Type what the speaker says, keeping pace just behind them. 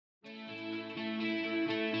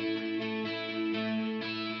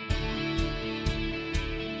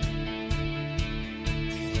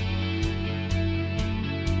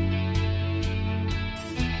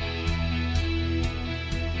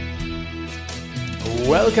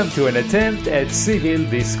Welcome to an attempt at civil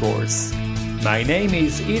discourse. My name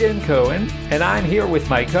is Eden Cohen, and I'm here with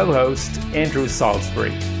my co-host, Andrew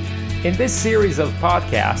Salisbury. In this series of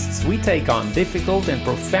podcasts, we take on difficult and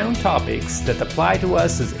profound topics that apply to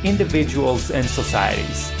us as individuals and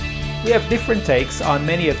societies. We have different takes on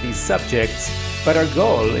many of these subjects, but our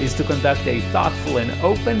goal is to conduct a thoughtful and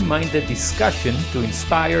open-minded discussion to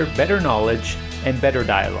inspire better knowledge and better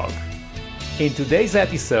dialogue. In today's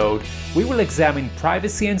episode, we will examine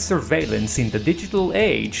privacy and surveillance in the digital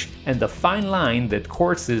age and the fine line that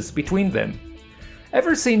courses between them.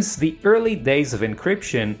 Ever since the early days of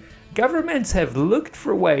encryption, governments have looked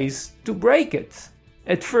for ways to break it.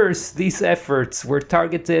 At first, these efforts were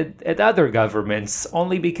targeted at other governments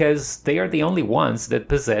only because they are the only ones that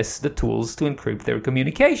possess the tools to encrypt their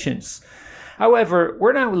communications. However,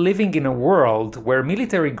 we're now living in a world where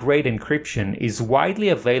military-grade encryption is widely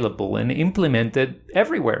available and implemented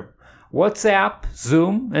everywhere. WhatsApp,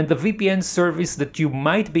 Zoom, and the VPN service that you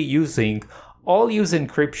might be using all use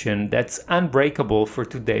encryption that's unbreakable for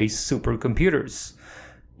today's supercomputers.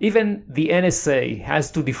 Even the NSA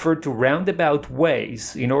has to defer to roundabout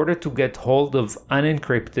ways in order to get hold of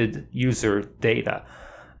unencrypted user data.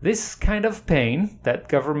 This kind of pain that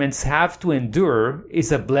governments have to endure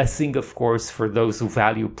is a blessing, of course, for those who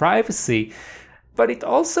value privacy, but it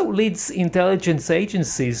also leads intelligence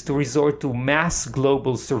agencies to resort to mass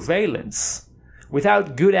global surveillance.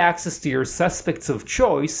 Without good access to your suspects of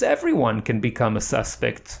choice, everyone can become a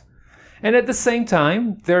suspect. And at the same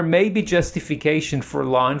time, there may be justification for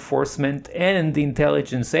law enforcement and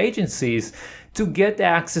intelligence agencies to get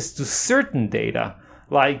access to certain data,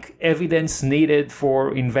 like evidence needed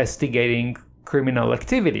for investigating criminal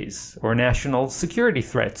activities or national security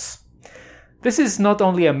threats. This is not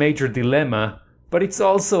only a major dilemma, but it's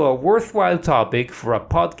also a worthwhile topic for a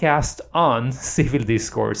podcast on civil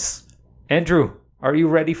discourse. Andrew, are you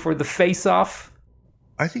ready for the face-off?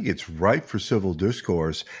 I think it's ripe for civil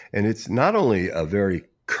discourse, and it's not only a very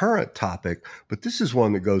current topic, but this is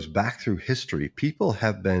one that goes back through history. People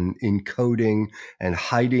have been encoding and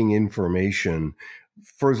hiding information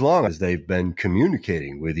for as long as they've been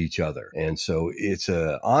communicating with each other. And so it's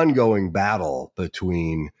an ongoing battle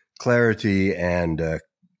between clarity and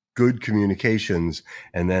good communications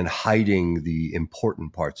and then hiding the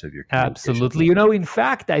important parts of your communication. Absolutely. In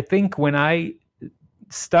fact, I think when I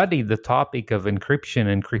studied the topic of encryption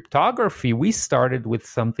and cryptography, we started with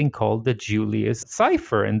something called the Julius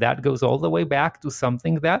cipher, and that goes all the way back to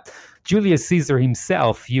something that Julius Caesar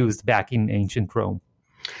himself used back in ancient Rome.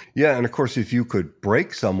 Yeah, and of course, if you could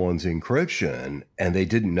break someone's encryption and they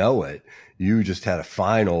didn't know it, you just had a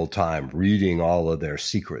fine old time reading all of their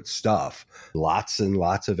secret stuff. Lots and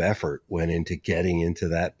lots of effort went into getting into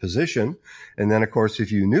that position. And then, of course,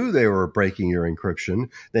 if you knew they were breaking your encryption,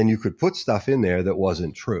 then you could put stuff in there that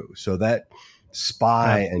wasn't true. So that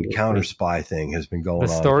spy and counter spy thing has been going on.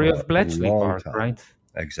 The story of Bletchley Park, right?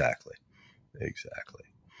 Exactly.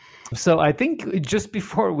 So I think just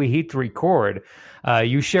before we hit record,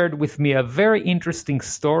 you shared with me a very interesting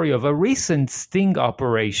story of a recent sting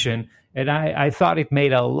operation, and I thought it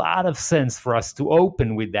made a lot of sense for us to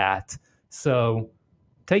open with that. So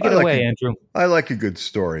take it away, Andrew. I like a good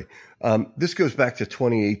story. This goes back to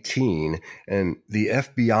 2018, and the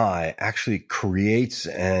FBI actually creates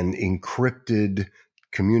an encrypted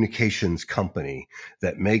communications company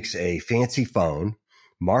that makes a fancy phone,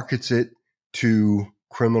 markets it to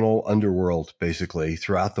criminal underworld, basically,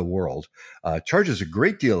 throughout the world, charges a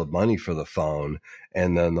great deal of money for the phone,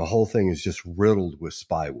 and then the whole thing is just riddled with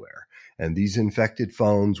spyware. And these infected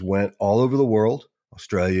phones went all over the world,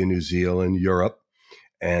 Australia, New Zealand, Europe,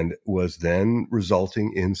 and was then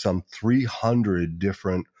resulting in some 300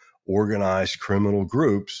 different organized criminal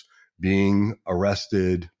groups being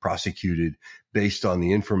arrested, prosecuted, based on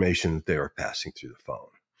the information that they were passing through the phone.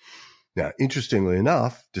 Now, interestingly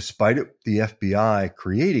enough, despite the FBI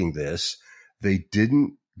creating this, they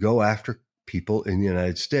didn't go after people in the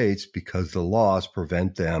United States because the laws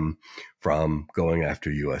prevent them from going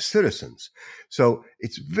after U.S. citizens. So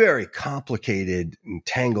it's very complicated and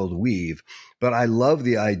tangled weave, but I love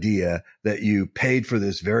the idea that you paid for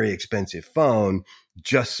this very expensive phone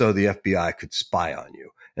just so the FBI could spy on you.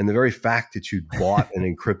 And the very fact that you bought an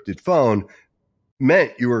encrypted phone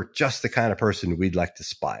meant you were just the kind of person we'd like to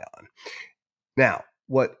spy on. Now,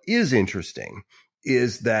 what is interesting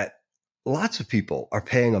is that lots of people are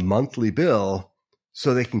paying a monthly bill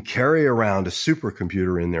so they can carry around a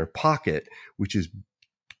supercomputer in their pocket, which is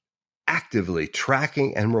actively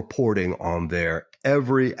tracking and reporting on their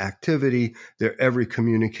every activity, their every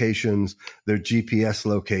communications, their GPS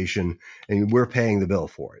location, and we're paying the bill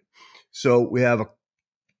for it. So we have a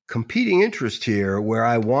competing interest here where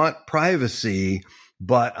I want privacy,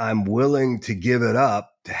 but I'm willing to give it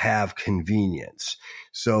up to have convenience.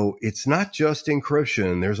 So it's not just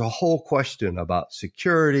encryption. There's a whole question about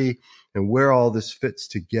security and where all this fits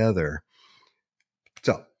together.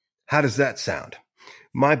 So how does that sound?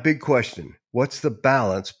 My big question, what's the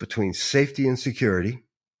balance between safety and security,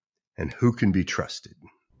 and who can be trusted?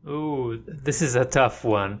 Ooh, this is a tough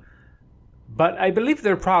one. But I believe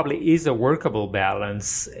there probably is a workable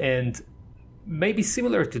balance, and maybe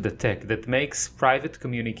similar to the tech that makes private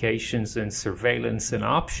communications and surveillance an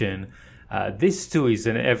option, this too is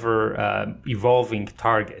an ever evolving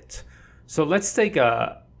target. So let's take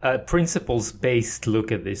a principles-based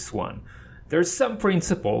look at this one. There's some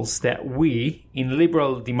principles that we, in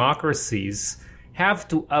liberal democracies, have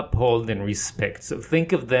to uphold and respect. So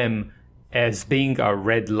think of them as being our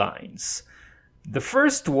red lines. The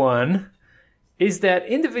first one is that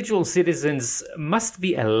individual citizens must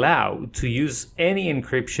be allowed to use any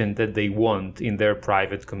encryption that they want in their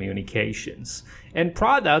private communications. And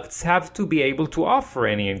products have to be able to offer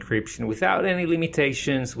any encryption without any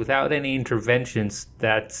limitations, without any interventions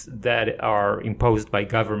that are imposed by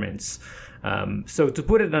governments. So to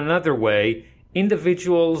put it another way,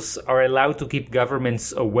 individuals are allowed to keep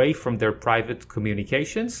governments away from their private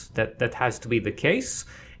communications. That has to be the case.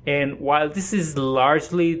 And while this is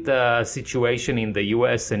largely the situation in the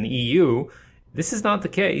US and EU, this is not the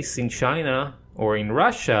case in China or in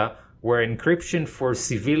Russia, where encryption for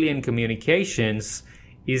civilian communications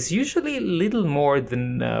is usually little more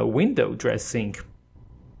than window dressing.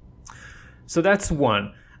 So that's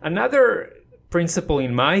one. Another principle,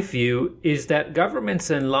 in my view, is that governments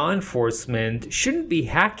and law enforcement shouldn't be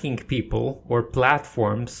hacking people or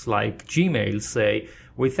platforms like Gmail, say,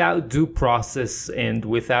 without due process and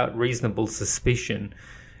without reasonable suspicion.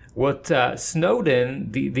 What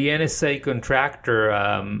Snowden, the NSA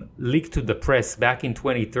contractor, leaked to the press back in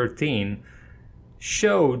 2013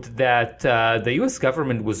 showed that the US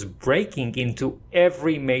government was breaking into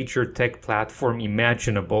every major tech platform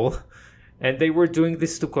imaginable, and they were doing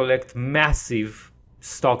this to collect massive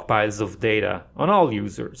stockpiles of data on all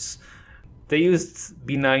users. They used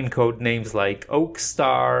benign code names like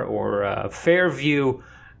Oakstar or Fairview.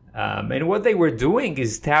 And what they were doing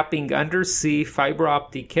is tapping undersea fiber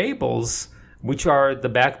optic cables, which are the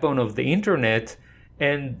backbone of the internet.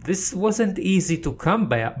 And this wasn't easy to come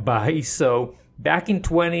by. So back in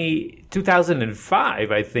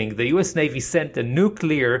 2005, I think, the US Navy sent a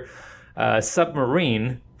nuclear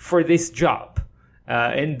submarine for this job.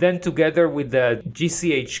 And then together with the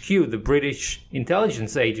GCHQ, the British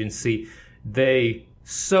intelligence agency, they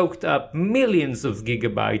soaked up millions of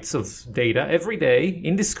gigabytes of data every day,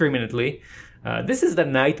 indiscriminately. This is the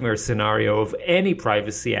nightmare scenario of any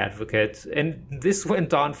privacy advocate, and this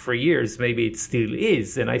went on for years. Maybe it still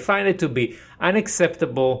is, and I find it to be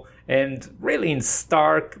unacceptable and really in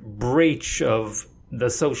stark breach of the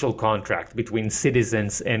social contract between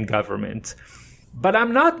citizens and government. But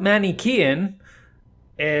I'm not Manichaean,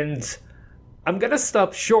 and I'm going to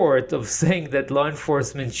stop short of saying that law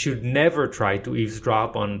enforcement should never try to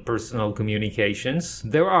eavesdrop on personal communications.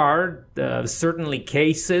 There are certainly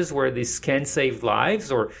cases where this can save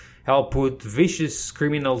lives or help put vicious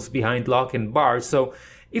criminals behind lock and bar. So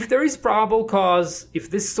if there is probable cause,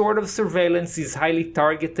 if this sort of surveillance is highly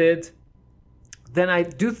targeted, then I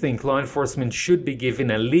do think law enforcement should be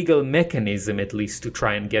given a legal mechanism at least to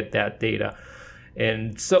try and get that data.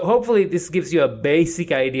 And so hopefully this gives you a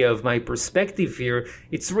basic idea of my perspective here.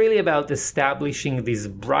 It's really about establishing these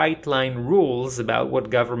bright line rules about what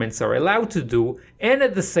governments are allowed to do, and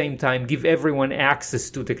at the same time give everyone access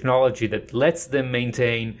to technology that lets them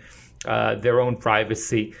maintain their own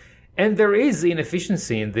privacy. And there is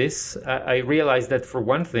inefficiency in this. I realize that for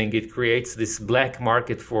one thing, it creates this black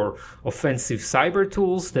market for offensive cyber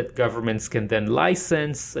tools that governments can then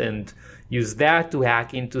license and use that to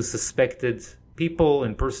hack into suspected people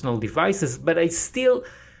and personal devices. But I still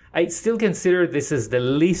consider this as the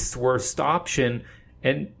least worst option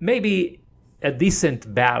and maybe a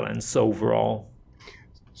decent balance overall.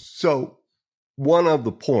 So one of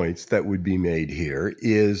the points that would be made here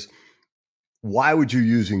is, why would you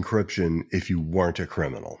use encryption if you weren't a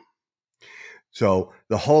criminal? So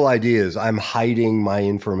the whole idea is I'm hiding my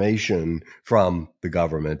information from the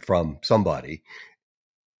government, from somebody.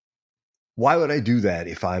 Why would I do that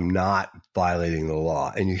if I'm not violating the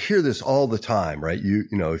law? And you hear this all the time, right? You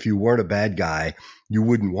know, if you weren't a bad guy, you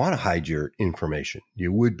wouldn't want to hide your information.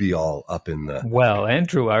 You would be all up in the... Well,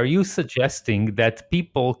 Andrew, are you suggesting that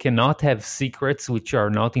people cannot have secrets which are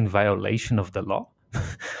not in violation of the law?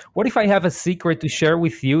 What if I have a secret to share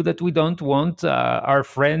with you that we don't want our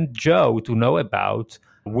friend Joe to know about?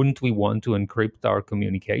 Wouldn't we want to encrypt our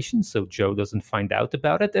communications so Joe doesn't find out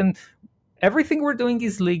about it? And everything we're doing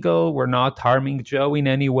is legal. We're not harming Joe in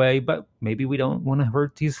any way, but maybe we don't want to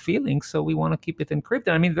hurt his feelings, so we want to keep it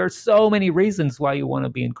encrypted. I mean, there's so many reasons why you want to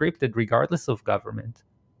be encrypted, regardless of government.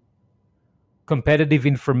 Competitive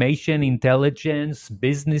information, intelligence,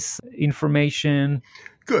 business information.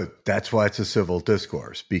 Good. That's why it's a civil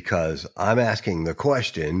discourse, because I'm asking the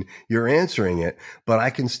question, you're answering it, but I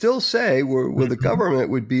can still say where the government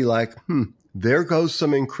would be like, there goes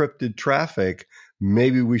some encrypted traffic.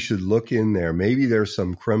 Maybe we should look in there. Maybe there's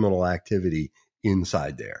some criminal activity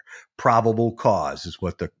inside there. Probable cause is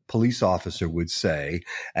what the police officer would say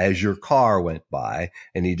as your car went by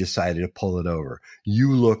and he decided to pull it over.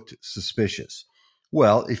 You looked suspicious.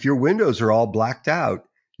 Well, if your windows are all blacked out,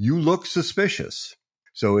 you look suspicious.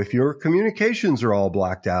 So if your communications are all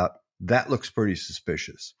blacked out, that looks pretty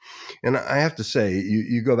suspicious. And I have to say,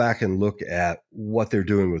 you go back and look at what they're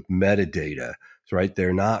doing with metadata, right?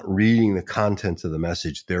 They're not reading the contents of the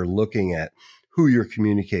message. They're looking at who you're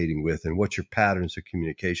communicating with and what your patterns of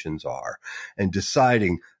communications are and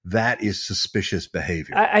deciding that is suspicious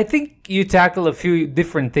behavior. I think you tackle a few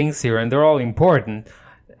different things here, and they're all important.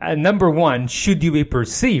 Number one, should you be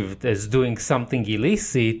perceived as doing something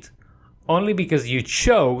illicit only because you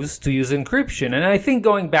chose to use encryption? And I think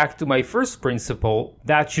going back to my first principle,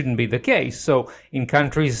 that shouldn't be the case. So in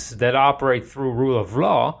countries that operate through rule of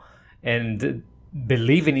law and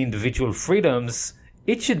believe in individual freedoms,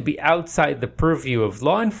 it should be outside the purview of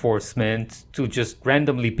law enforcement to just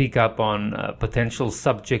randomly pick up on potential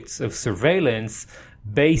subjects of surveillance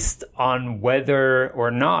based on whether or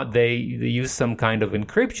not they use some kind of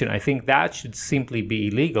encryption. I think that should simply be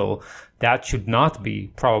illegal. That should not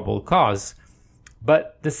be probable cause.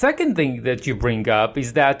 But the second thing that you bring up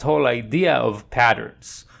is that whole idea of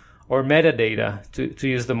patterns or metadata, to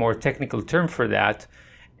use the more technical term for that.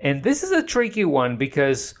 And this is a tricky one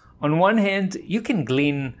because on one hand, you can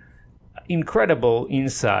glean incredible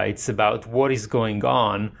insights about what is going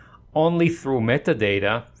on only through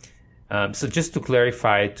metadata. So just to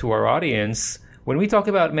clarify to our audience, when we talk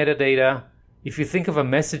about metadata, if you think of a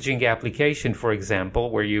messaging application, for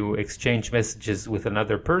example, where you exchange messages with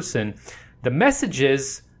another person, the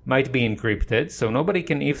messages might be encrypted, so nobody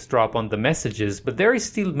can eavesdrop on the messages, but there is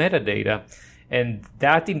still metadata. And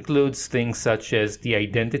that includes things such as the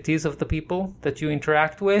identities of the people that you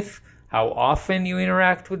interact with, how often you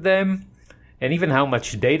interact with them, and even how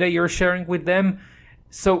much data you're sharing with them.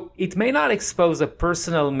 So it may not expose a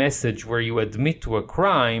personal message where you admit to a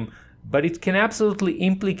crime, but it can absolutely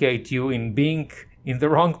implicate you in being in the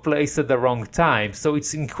wrong place at the wrong time. So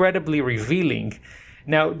it's incredibly revealing.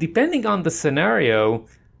 Now, depending on the scenario,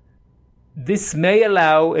 this may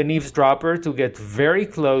allow an eavesdropper to get very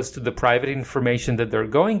close to the private information that they're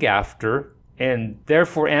going after, and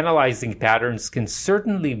therefore analyzing patterns can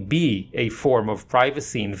certainly be a form of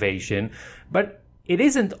privacy invasion, but it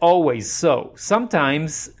isn't always so.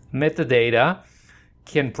 Sometimes metadata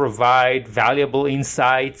can provide valuable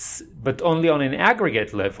insights, but only on an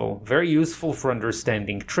aggregate level, very useful for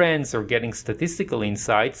understanding trends or getting statistical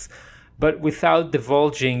insights, but without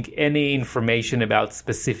divulging any information about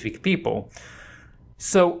specific people.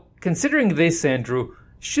 So, considering this, Andrew,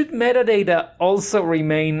 should metadata also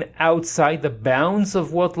remain outside the bounds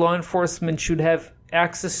of what law enforcement should have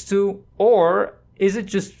access to, or is it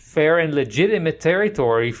just fair and legitimate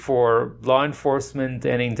territory for law enforcement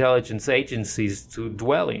and intelligence agencies to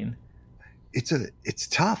dwell in? It's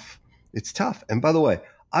tough. It's tough. And by the way,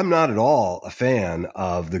 I'm not at all a fan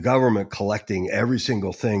of the government collecting every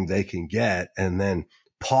single thing they can get and then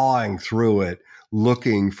pawing through it,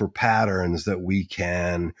 looking for patterns that we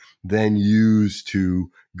can then use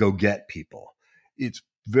to go get people. It's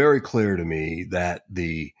very clear to me that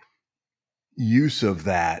the use of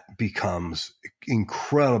that becomes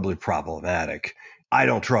incredibly problematic. I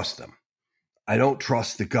don't trust them. I don't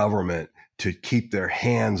trust the government to keep their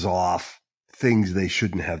hands off things they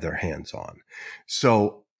shouldn't have their hands on.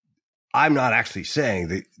 So I'm not actually saying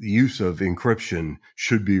that the use of encryption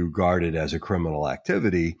should be regarded as a criminal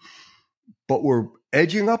activity, but we're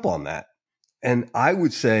edging up on that. And I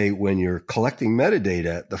would say when you're collecting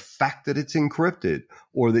metadata, the fact that it's encrypted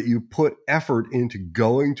or that you put effort into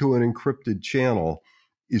going to an encrypted channel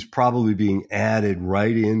is probably being added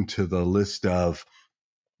right into the list of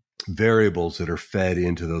variables that are fed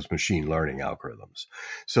into those machine learning algorithms.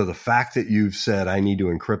 So the fact that you've said, I need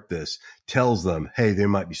to encrypt this, tells them, hey, there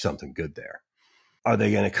might be something good there. Are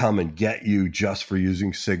they going to come and get you just for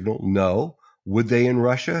using Signal? No. Would they in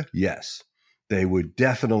Russia? Yes. They would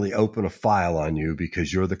definitely open a file on you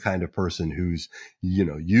because you're the kind of person who's,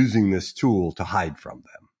 using this tool to hide from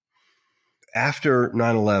them. after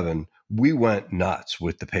 9/11, we went nuts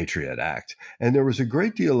with the Patriot Act. And there was a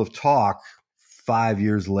great deal of talk 5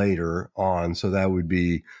 years later on. So that would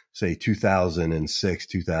be, say, 2006,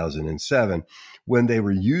 2007, when they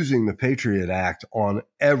were using the Patriot Act on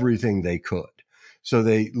everything they could. So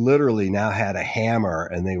they literally now had a hammer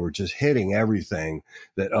and they were just hitting everything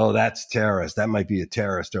that, oh, that's terrorist. That might be a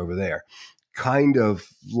terrorist over there. Kind of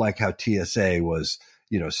like how TSA was,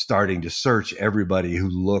 starting to search everybody who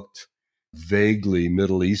looked vaguely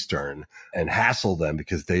Middle Eastern and hassle them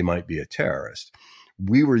because they might be a terrorist.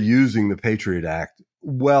 We were using the Patriot Act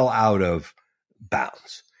well out of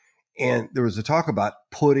bounds. And there was a talk about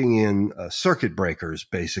putting in circuit breakers,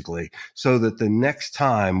 basically, so that the next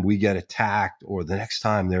time we get attacked or the next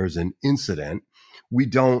time there's an incident, we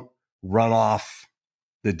don't run off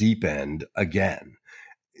the deep end again.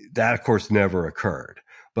 That, of course, never occurred.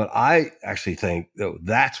 But I actually think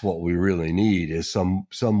that's what we really need is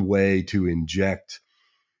some way to inject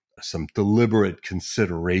some deliberate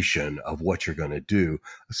consideration of what you're going to do,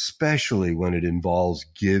 especially when it involves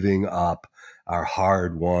giving up our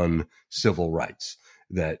hard-won civil rights,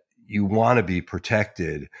 that you want to be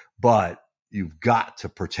protected, but you've got to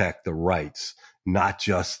protect the rights, not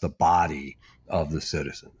just the body of the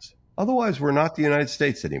citizens. Otherwise, we're not the United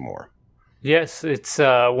States anymore. Yes, it's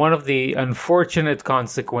one of the unfortunate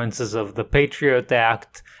consequences of the Patriot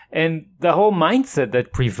Act and the whole mindset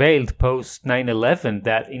that prevailed post 9/11,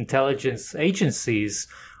 that intelligence agencies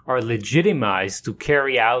are legitimized to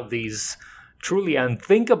carry out these truly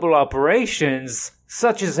unthinkable operations,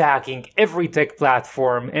 such as hacking every tech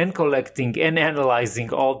platform and collecting and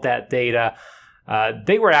analyzing all that data.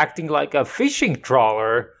 They were acting like a fishing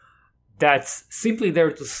trawler that's simply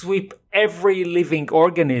there to sweep every living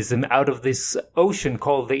organism out of this ocean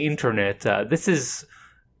called the internet. This is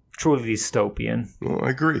truly dystopian. Well,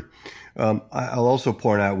 I agree. I'll also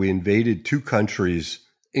point out we invaded two countries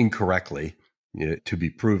incorrectly, to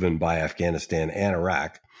be proven by Afghanistan and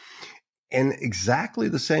Iraq. And exactly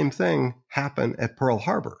the same thing happened at Pearl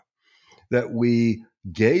Harbor, that we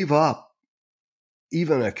gave up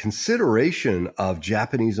even a consideration of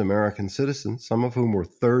Japanese American citizens, some of whom were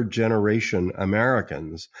third generation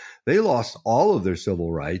Americans. They lost all of their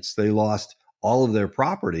civil rights. They lost all of their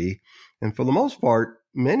property. And for the most part,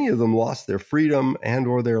 many of them lost their freedom and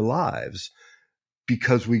or their lives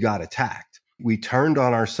because we got attacked. We turned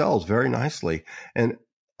on ourselves very nicely. And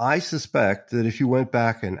I suspect that if you went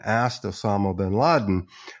back and asked Osama bin Laden,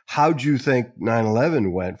 how do you think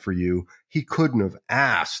 9/11 went for you? He couldn't have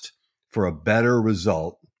asked for a better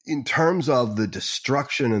result in terms of the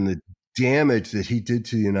destruction and the damage that he did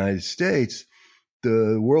to the United States.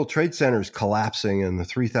 The World Trade Center's collapsing and the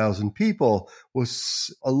 3,000 people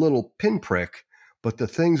was a little pinprick, but the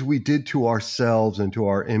things we did to ourselves and to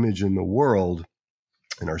our image in the world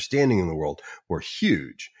and our standing in the world were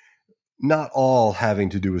huge. Not all having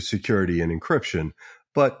to do with security and encryption,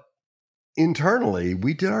 but internally,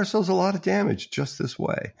 we did ourselves a lot of damage just this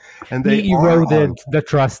way. And they eroded the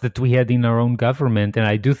trust that we had in our own government. And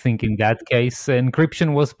I do think in that case,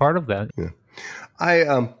 encryption was part of that. Yeah.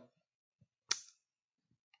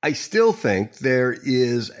 I still think there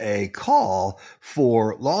is a call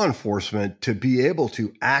for law enforcement to be able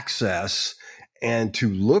to access and to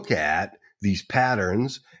look at these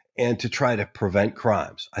patterns and to try to prevent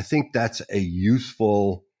crimes. I think that's a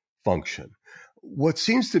useful function. What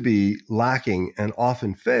seems to be lacking and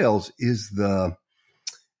often fails is the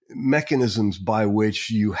mechanisms by which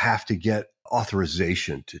you have to get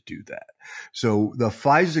authorization to do that. So the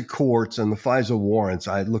FISA courts and the FISA warrants,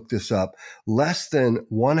 I looked this up, less than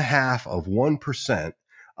 0.5%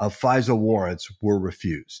 of FISA warrants were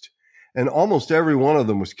refused. And almost every one of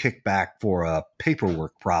them was kicked back for a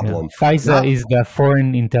paperwork problem. Yeah. FISA is the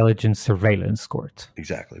Foreign Intelligence Surveillance Court.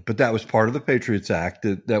 Exactly. But that was part of the Patriots Act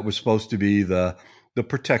that was supposed to be the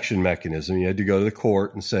protection mechanism. You had to go to the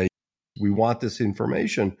court and say, we want this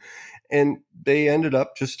information. And they ended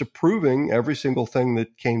up just approving every single thing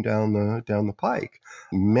that came down the pike,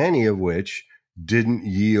 many of which didn't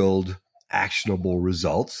yield actionable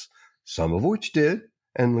results, some of which did.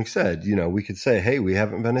 And like I said, we could say, hey, we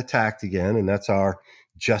haven't been attacked again, and that's our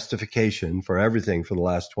justification for everything for the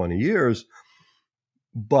last 20 years.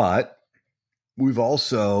 But we've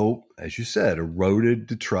also, as you said, eroded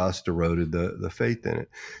the trust, eroded the faith in it.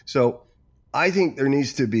 So I think there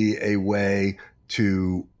needs to be a way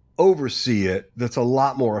to oversee it that's a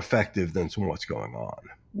lot more effective than what's going on.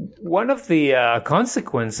 One of the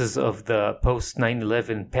consequences of the post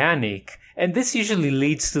 9/11 panic, and this usually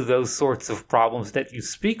leads to those sorts of problems that you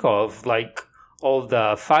speak of, like all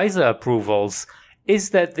the FISA approvals,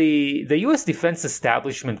 is that the U.S. defense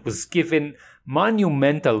establishment was given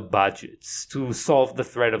monumental budgets to solve the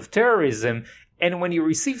threat of terrorism. And when you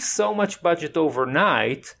receive so much budget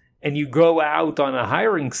overnight and you go out on a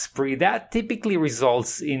hiring spree, that typically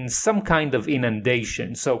results in some kind of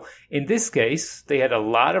inundation. So in this case, they had a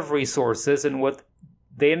lot of resources, and what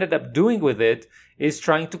they ended up doing with it is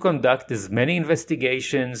trying to conduct as many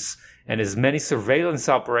investigations and as many surveillance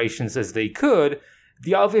operations as they could,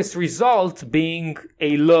 the obvious result being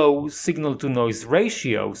a low signal-to-noise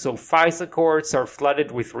ratio. So FISA courts are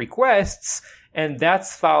flooded with requests, and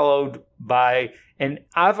that's followed by an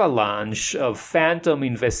avalanche of phantom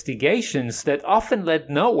investigations that often led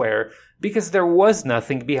nowhere because there was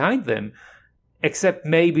nothing behind them, except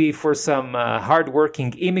maybe for some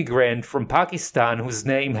hardworking immigrant from Pakistan whose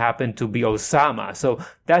name happened to be Osama. So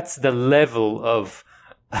that's the level of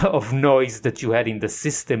noise that you had in the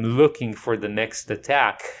system looking for the next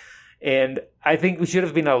attack. And I think we should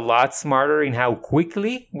have been a lot smarter in how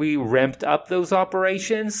quickly we ramped up those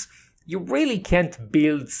operations. You really can't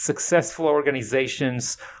build successful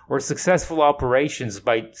organizations or successful operations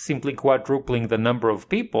by simply quadrupling the number of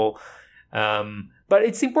people. But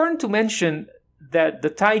it's important to mention that the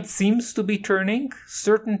tide seems to be turning.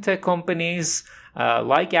 Certain tech companies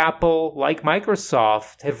like Apple, like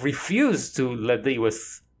Microsoft, have refused to let the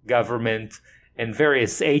US government and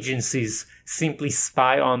various agencies simply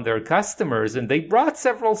spy on their customers. And they brought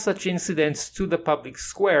several such incidents to the public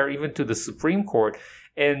square, even to the Supreme Court.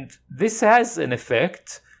 And this has an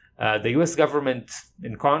effect. The US government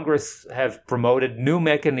and Congress have promoted new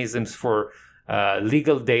mechanisms for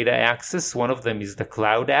legal data access. One of them is the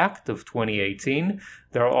Cloud Act of 2018.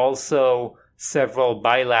 There are also several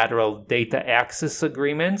bilateral data access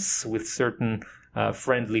agreements with certain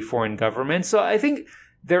friendly foreign governments. So I think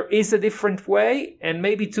there is a different way, and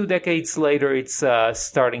maybe 2 decades later, it's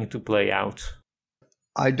starting to play out.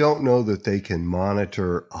 I don't know that they can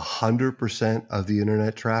monitor 100% of the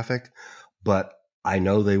internet traffic, but I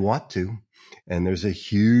know they want to. And there's a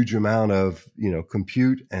huge amount of,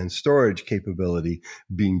 compute and storage capability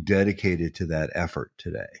being dedicated to that effort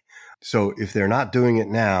today. So if they're not doing it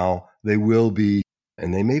now, they will be,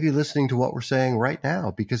 and they may be listening to what we're saying right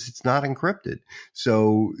now because it's not encrypted.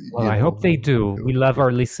 So, I hope they do. We love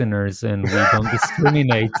our listeners and we don't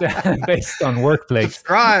discriminate based on workplace.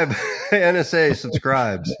 Subscribe. NSA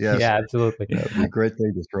subscribes. Yes. Yeah, absolutely. Yeah, it'd be a great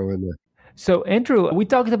thing to throw in there. So, Andrew, we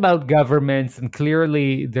talked about governments, and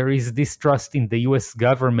clearly there is distrust in the US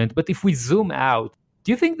government. But if we zoom out,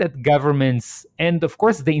 do you think that governments, and of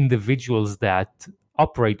course the individuals that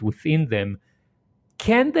operate within them,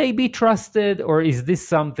 can they be trusted, or is this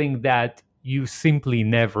something that you simply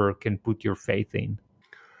never can put your faith in?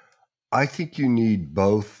 I think you need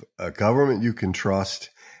both a government you can trust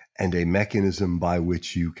and a mechanism by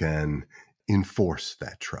which you can enforce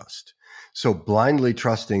that trust. So blindly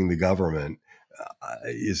trusting the government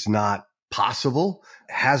is not possible,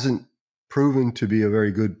 hasn't proven to be a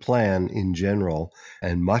very good plan in general.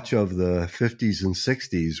 And much of the 50s and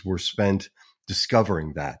 60s were spent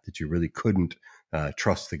discovering that you really couldn't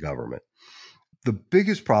trust the government. The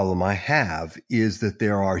biggest problem I have is that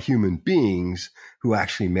there are human beings who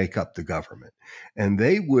actually make up the government, and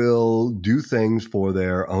they will do things for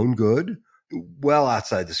their own good, well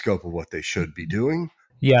outside the scope of what they should be doing.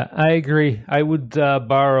 Yeah, I agree. I would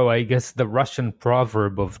borrow, I guess, the Russian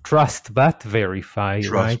proverb of trust but verify.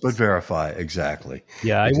 Trust right? but verify, exactly.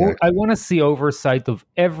 Yeah, exactly. I want to see oversight of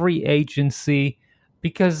every agency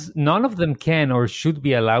because none of them can or should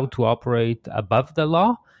be allowed to operate above the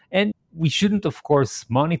law. And we shouldn't, of course,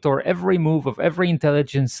 monitor every move of every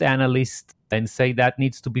intelligence analyst and say that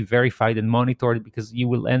needs to be verified and monitored because you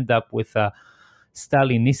will end up with a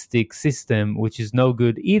Stalinistic system, which is no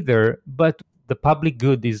good either. But the public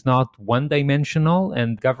good is not one-dimensional,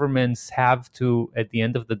 and governments have to, at the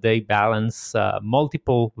end of the day, balance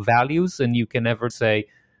multiple values. And you can never say,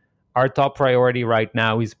 our top priority right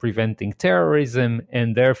now is preventing terrorism,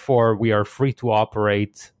 and therefore we are free to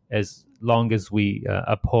operate as long as we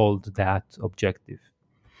uphold that objective.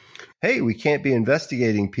 Hey, we can't be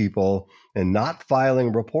investigating people and not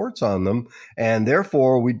filing reports on them, and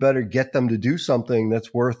therefore we'd better get them to do something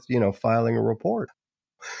that's worth, filing a report.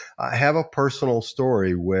 I have a personal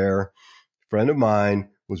story where a friend of mine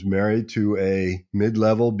was married to a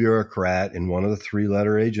mid-level bureaucrat in one of the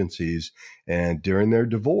 3-letter agencies, and during their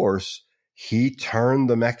divorce, he turned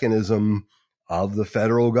the mechanism of the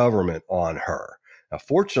federal government on her. Now,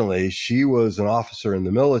 fortunately, she was an officer in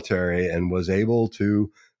the military and was able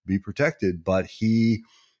to be protected, but he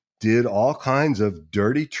did all kinds of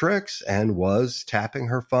dirty tricks and was tapping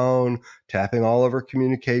her phone, tapping all of her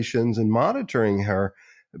communications and monitoring her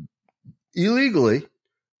illegally,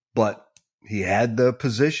 but he had the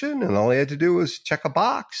position, and all he had to do was check a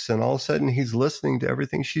box, and all of a sudden he's listening to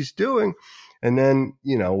everything she's doing. And then,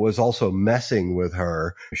 was also messing with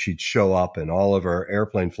her. She'd show up and all of her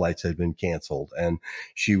airplane flights had been canceled, and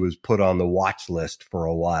she was put on the watch list for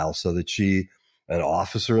a while so that an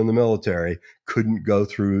officer in the military, couldn't go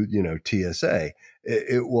through, TSA.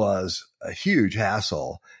 It was a huge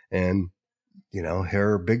hassle. And,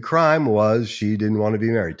 her big crime was she didn't want to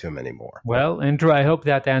be married to him anymore. Well, Andrew, I hope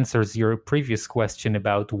that answers your previous question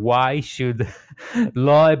about why should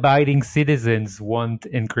law-abiding citizens want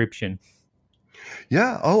encryption?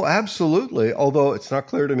 Yeah. Oh, absolutely. Although it's not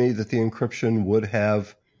clear to me that the encryption would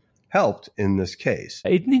have helped in this case.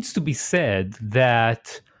 It needs to be said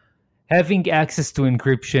that having access to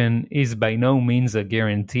encryption is by no means a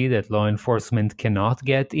guarantee that law enforcement cannot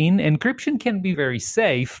get in. Encryption can be very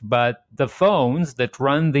safe, but the phones that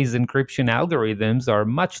run these encryption algorithms are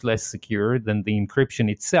much less secure than the encryption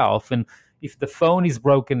itself. And if the phone is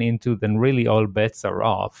broken into, then really all bets are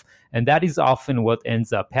off. And that is often what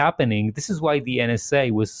ends up happening. This is why the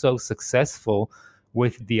NSA was so successful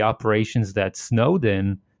with the operations that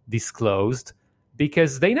Snowden disclosed,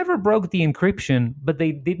 because they never broke the encryption, but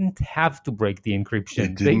they didn't have to break the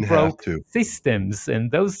encryption. They broke systems,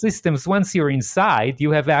 and those systems, once you're inside,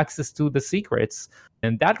 you have access to the secrets.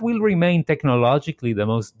 And that will remain technologically the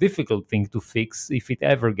most difficult thing to fix if it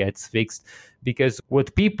ever gets fixed, because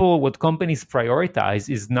what companies prioritize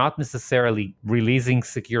is not necessarily releasing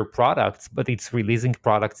secure products, but it's releasing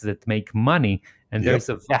products that make money. And there's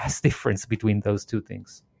a vast difference between those two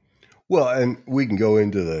things. Well, and we can go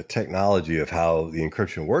into the technology of how the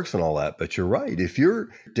encryption works and all that, but you're right. If you're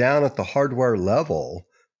down at the hardware level,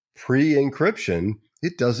 pre-encryption,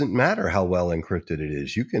 it doesn't matter how well encrypted it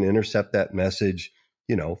is. You can intercept that message,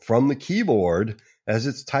 from the keyboard as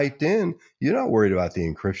it's typed in. You're not worried about the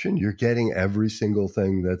encryption. You're getting every single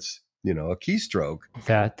thing that's, a keystroke.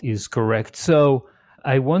 That is correct. So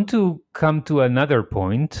I want to come to another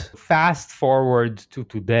point. Fast forward to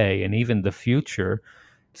today and even the future.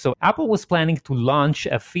 So Apple was planning to launch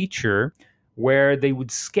a feature where they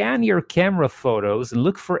would scan your camera photos and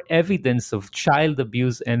look for evidence of child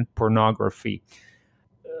abuse and pornography.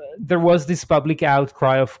 There was this public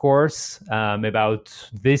outcry, of course, about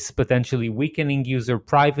this potentially weakening user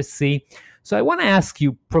privacy. So I want to ask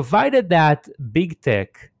you, provided that big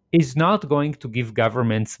tech is not going to give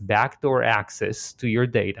governments backdoor access to your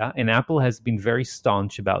data, and Apple has been very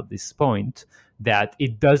staunch about this point, that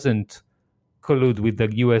it doesn't collude with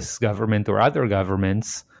the US government or other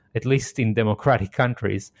governments, at least in democratic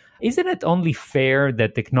countries, isn't it only fair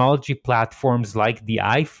that technology platforms like the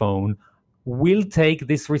iPhone will take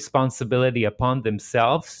this responsibility upon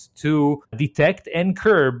themselves to detect and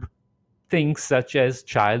curb things such as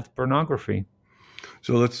child pornography?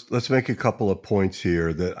 So let's make a couple of points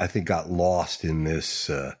here that I think got lost in this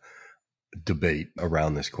debate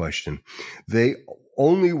around this question. They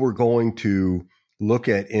only were going to look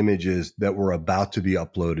at images that were about to be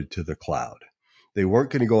uploaded to the cloud. They weren't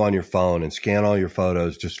going to go on your phone and scan all your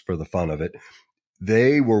photos just for the fun of it.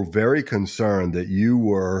 They were very concerned that you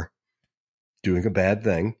were doing a bad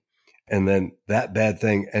thing, and then that bad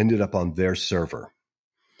thing ended up on their server.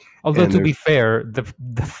 Although, to be fair, the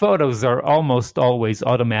photos are almost always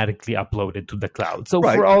automatically uploaded to the cloud. So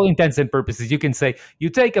for all intents and purposes, you can say you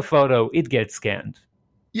take a photo, it gets scanned.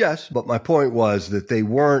 Yes, but my point was that they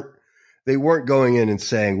weren't going in and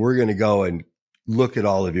saying, we're going to go and look at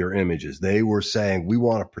all of your images. They were saying, we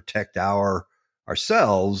want to protect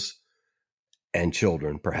ourselves and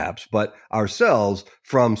children perhaps, but ourselves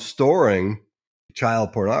from storing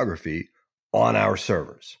child pornography on our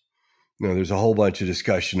servers. There's a whole bunch of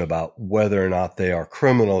discussion about whether or not they are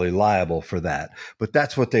criminally liable for that, but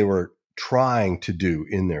that's what they were trying to do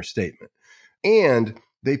in their statement. And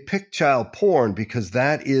they picked child porn because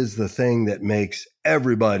that is the thing that makes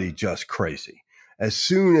everybody just crazy. As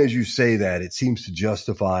soon as you say that, it seems to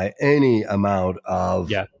justify any amount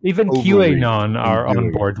of... Yeah, even QAnon are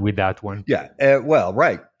on board with that one. Yeah,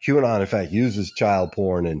 right. QAnon, in fact, uses child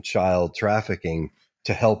porn and child trafficking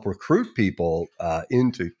to help recruit people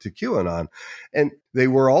into QAnon. And they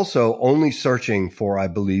were also only searching for, I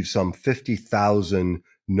believe, some 50,000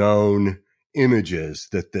 known images.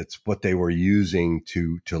 That's what they were using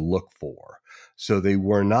to look for. So they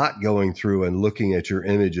were not going through and looking at your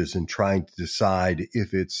images and trying to decide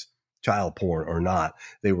if it's child porn or not.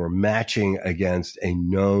 They were matching against a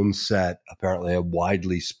known set, apparently a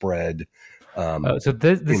widely spread. So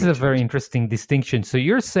this is a very interesting distinction. So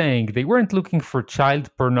you're saying they weren't looking for child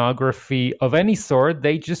pornography of any sort.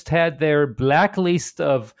 They just had their blacklist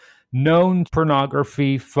of known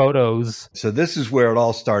pornography photos. So this is where it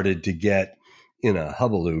all started to get in a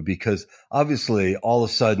hullabaloo because obviously all of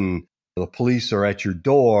a sudden the police are at your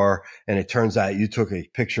door and it turns out you took a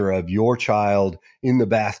picture of your child in the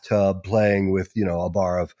bathtub playing with, a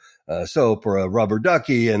bar of soap or a rubber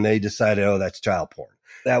ducky, and they decided, oh, that's child porn.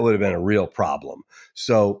 That would have been a real problem.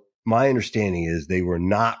 So my understanding is they were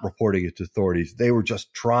not reporting it to authorities. They were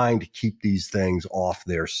just trying to keep these things off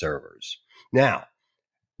their servers. Now,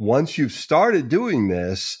 once you've started doing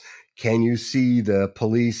this, can you see the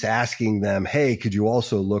police asking them, hey, could you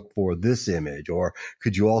also look for this image? Or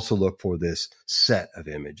could you also look for this set of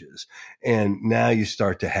images? And now you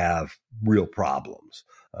start to have real problems.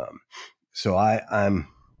 So I'm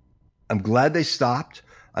glad they stopped.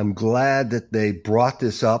 I'm glad that they brought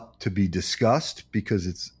this up to be discussed because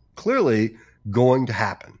it's clearly going to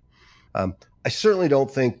happen. I certainly don't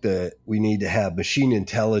think that we need to have machine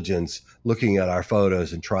intelligence looking at our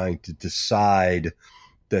photos and trying to decide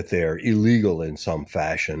that they're illegal in some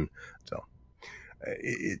fashion. So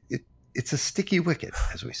it's a sticky wicket,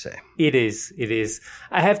 as we say. It is.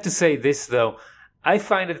 I have to say this, though. I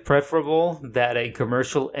find it preferable that a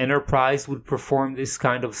commercial enterprise would perform this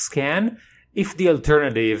kind of scan if the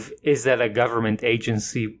alternative is that a government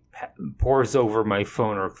agency pores over my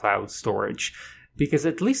phone or cloud storage. Because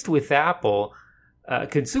at least with Apple,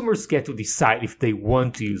 consumers get to decide if they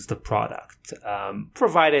want to use the product,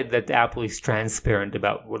 provided that Apple is transparent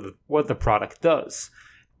about what the product does.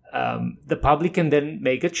 The public can then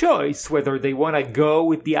make a choice whether they want to go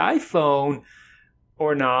with the iPhone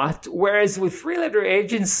or not. Whereas with three-letter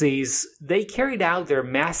agencies, they carried out their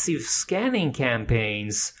massive scanning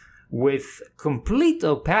campaigns with complete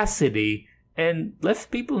opacity and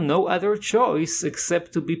left people no other choice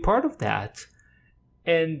except to be part of that.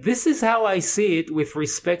 And this is how I see it with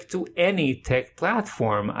respect to any tech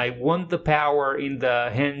platform. I want the power in the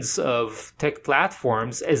hands of tech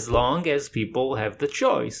platforms as long as people have the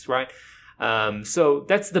choice, right? So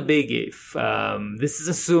that's the big if. This is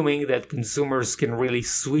assuming that consumers can really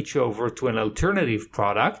switch over to an alternative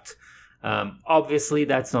product. Obviously,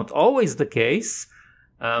 that's not always the case.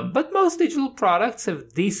 But most digital products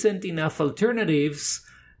have decent enough alternatives.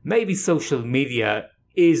 Maybe social media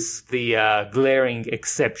is the glaring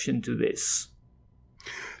exception to this.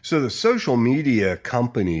 So the social media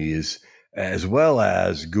companies, as well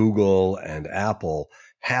as Google and Apple,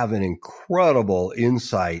 have an incredible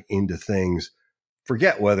insight into things.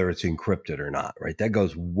 Forget whether it's encrypted or not, right? That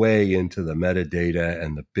goes way into the metadata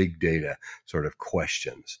and the big data sort of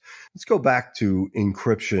questions. Let's go back to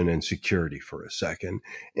encryption and security for a second.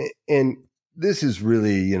 And this is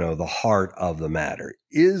really, the heart of the matter.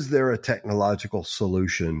 Is there a technological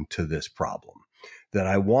solution to this problem? That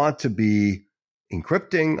I want to be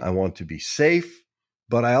encrypting, I want to be safe,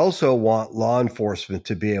 but I also want law enforcement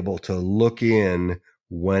to be able to look in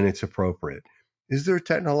when it's appropriate. Is there a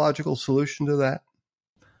technological solution to that?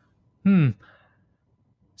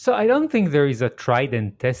 So I don't think there is a tried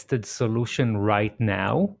and tested solution right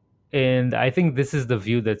now. And I think this is the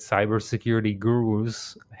view that cybersecurity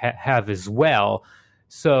gurus have as well.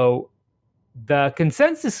 So the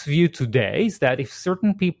consensus view today is that if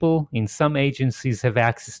certain people in some agencies have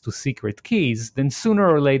access to secret keys, then sooner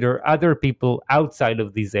or later, other people outside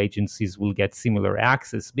of these agencies will get similar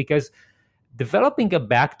access, because developing a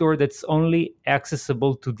backdoor that's only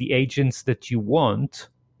accessible to the agents that you want,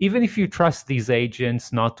 even if you trust these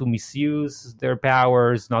agents not to misuse their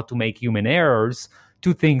powers, not to make human errors,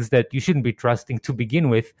 two things that you shouldn't be trusting to begin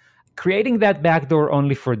with, creating that backdoor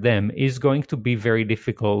only for them is going to be very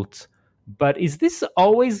difficult. But is this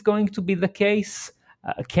always going to be the case?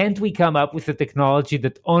 Can't we come up with a technology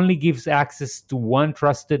that only gives access to one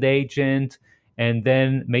trusted agent and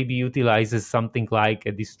then maybe utilizes something like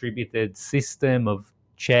a distributed system of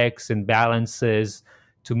checks and balances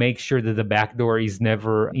to make sure that the backdoor is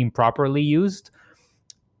never improperly used?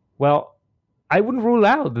 Well, I wouldn't rule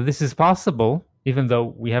out that this is possible, even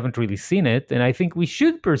though we haven't really seen it. And I think we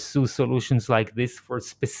should pursue solutions like this for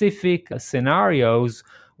specific scenarios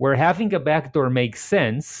where having a backdoor makes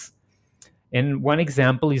sense. And one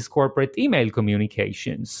example is corporate email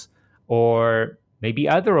communications, or maybe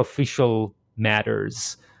other official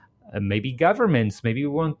matters, maybe governments. Maybe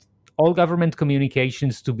we want all government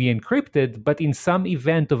communications to be encrypted, but in some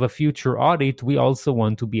event of a future audit, we also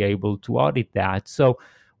want to be able to audit that. So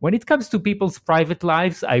when it comes to people's private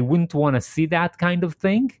lives, I wouldn't want to see that kind of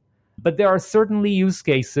thing. But there are certainly use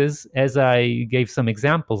cases, as I gave some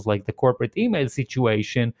examples, like the corporate email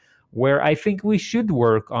situation, where I think we should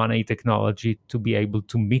work on a technology to be able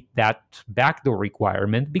to meet that backdoor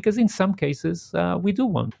requirement, because in some cases we do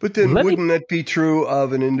want. But then wouldn't that be true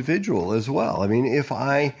of an individual as well? I mean, if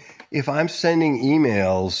I'm sending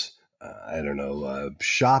emails I don't know,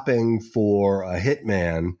 shopping for a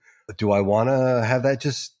hitman, do I want to have that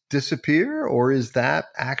just disappear? Or is that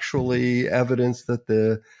actually evidence that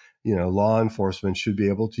the, law enforcement should be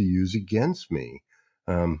able to use against me?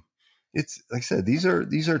 It's like I said, these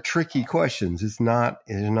are tricky questions. It's not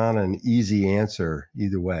an easy answer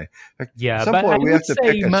either way. Yeah, but I would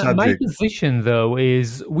say my position, though,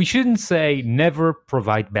 is we shouldn't say never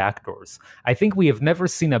provide backdoors. I think we have never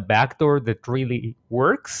seen a backdoor that really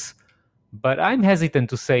works, but I'm hesitant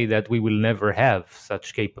to say that we will never have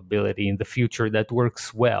such capability in the future that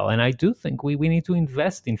works well. And I do think we need to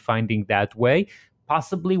invest in finding that way.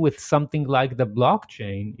 Possibly with something like the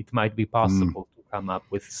blockchain, it might be possible to come up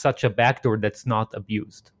with such a backdoor that's not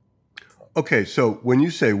abused. Okay, so when you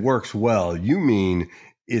say works well, you mean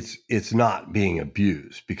it's not being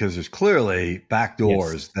abused, because there's clearly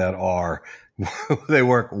backdoors that are they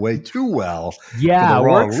work way too well. Yeah,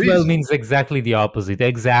 works well means exactly the opposite.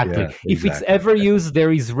 Exactly. Yeah, exactly. If it's ever used,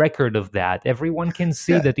 there is record of that. Everyone can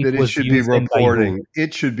see that it was used.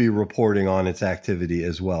 It should be reporting on its activity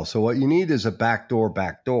as well. So what you need is a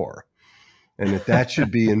backdoor, and if that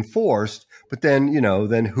should be enforced. But then,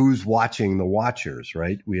 then who's watching the watchers,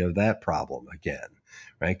 right? We have that problem again,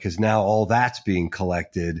 right? Because now all that's being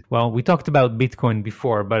collected. Well, we talked about Bitcoin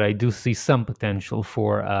before, but I do see some potential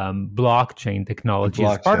for blockchain technology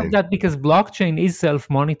as part of that, because blockchain is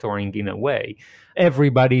self-monitoring in a way.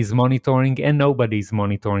 Everybody's monitoring and nobody's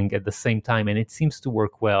monitoring at the same time, and it seems to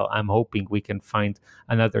work well. I'm hoping we can find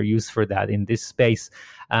another use for that in this space.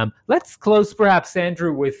 Let's close, perhaps,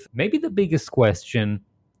 Andrew, with maybe the biggest question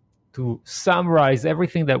to summarize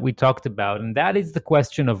everything that we talked about, and that is the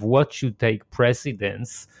question of what should take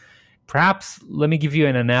precedence. Perhaps let me give you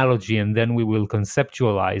an analogy and then we will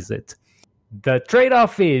conceptualize it. The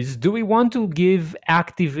trade-off is, do we want to give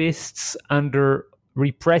activists under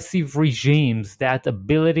repressive regimes that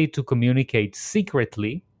ability to communicate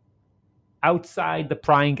secretly outside the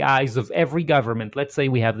prying eyes of every government? Let's say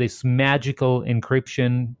we have this magical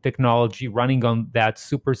encryption technology running on that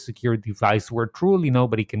super secure device where truly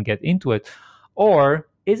nobody can get into it. Or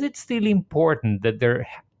is it still important that there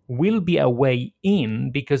will be a way in,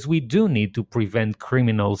 because we do need to prevent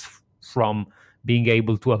criminals from being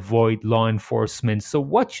able to avoid law enforcement? So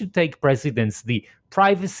what should take precedence, the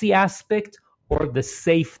privacy aspect or the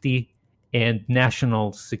safety and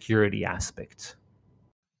national security aspect?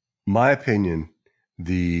 My opinion,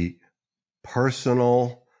 the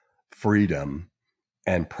personal freedom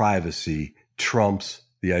and privacy trumps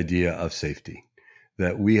the idea of safety.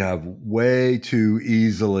 That we have way too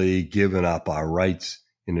easily given up our rights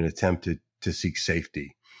in an attempt to seek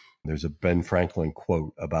safety. There's a Ben Franklin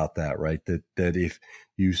quote about that, right? That if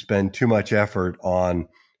you spend too much effort on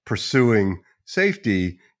pursuing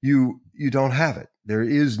safety, you don't have it. There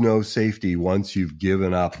is no safety once you've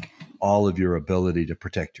given up all of your ability to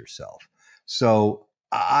protect yourself. So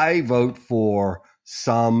I vote for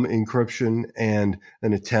some encryption and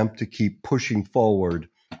an attempt to keep pushing forward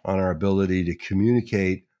on our ability to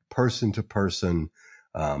communicate person to person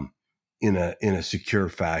in a secure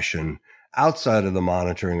fashion outside of the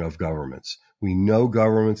monitoring of governments. We know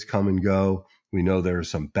governments come and go. We know there are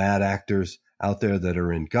some bad actors out there that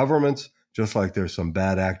are in governments, just like there's some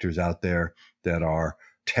bad actors out there that are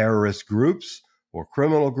terrorist groups or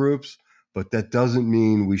criminal groups, but that doesn't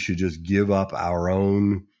mean we should just give up our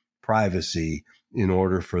own privacy in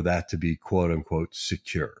order for that to be quote unquote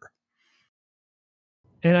secure.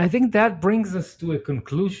 And I think that brings us to a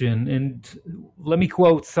conclusion. And let me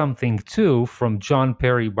quote something too from John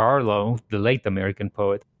Perry Barlow, the late American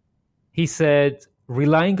poet. He said,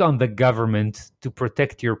 "Relying on the government to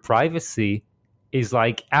protect your privacy is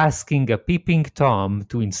like asking a peeping Tom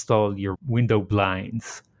to install your window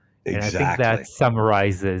blinds." And exactly. I think that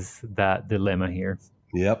summarizes that dilemma here.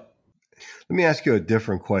 Yep. Let me ask you a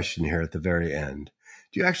different question here at the very end.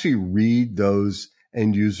 Do you actually read those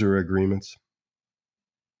end user agreements?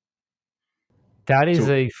 That is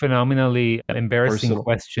a phenomenally embarrassing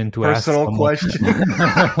question to ask. Personal question?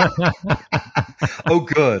 Oh,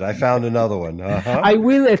 good. I found another one. Uh-huh. I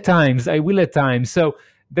will at times. So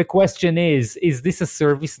the question is this a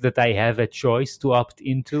service that I have a choice to opt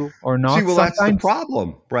into or not? See, well, sometimes that's the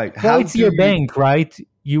problem, right? Well, it's your bank, right?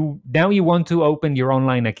 Now you want to open your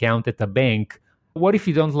online account at a bank. What if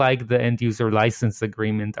you don't like the end user license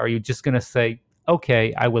agreement? Are you just going to say,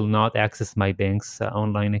 okay, I will not access my bank's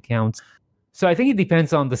online accounts? So I think it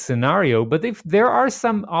depends on the scenario. But if there are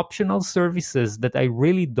some optional services that I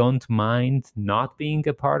really don't mind not being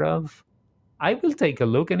a part of, I will take a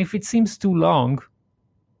look. And if it seems too long,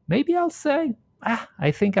 maybe I'll say,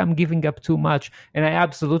 I think I'm giving up too much. And I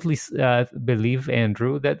absolutely believe,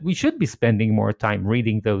 Andrew, that we should be spending more time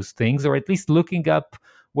reading those things, or at least looking up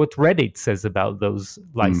what Reddit says about those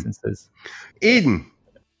licenses. Eden,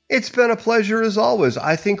 it's been a pleasure as always.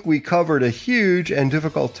 I think we covered a huge and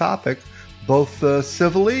difficult topic, both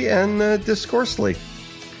civilly and discoursely.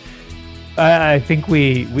 I think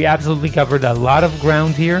we absolutely covered a lot of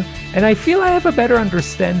ground here, and I feel I have a better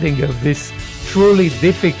understanding of this truly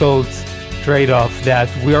difficult trade-off that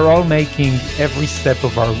we are all making every step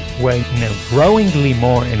of our way in a growingly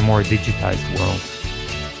more and more digitized world.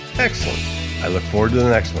 Excellent. I look forward to the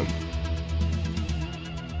next one.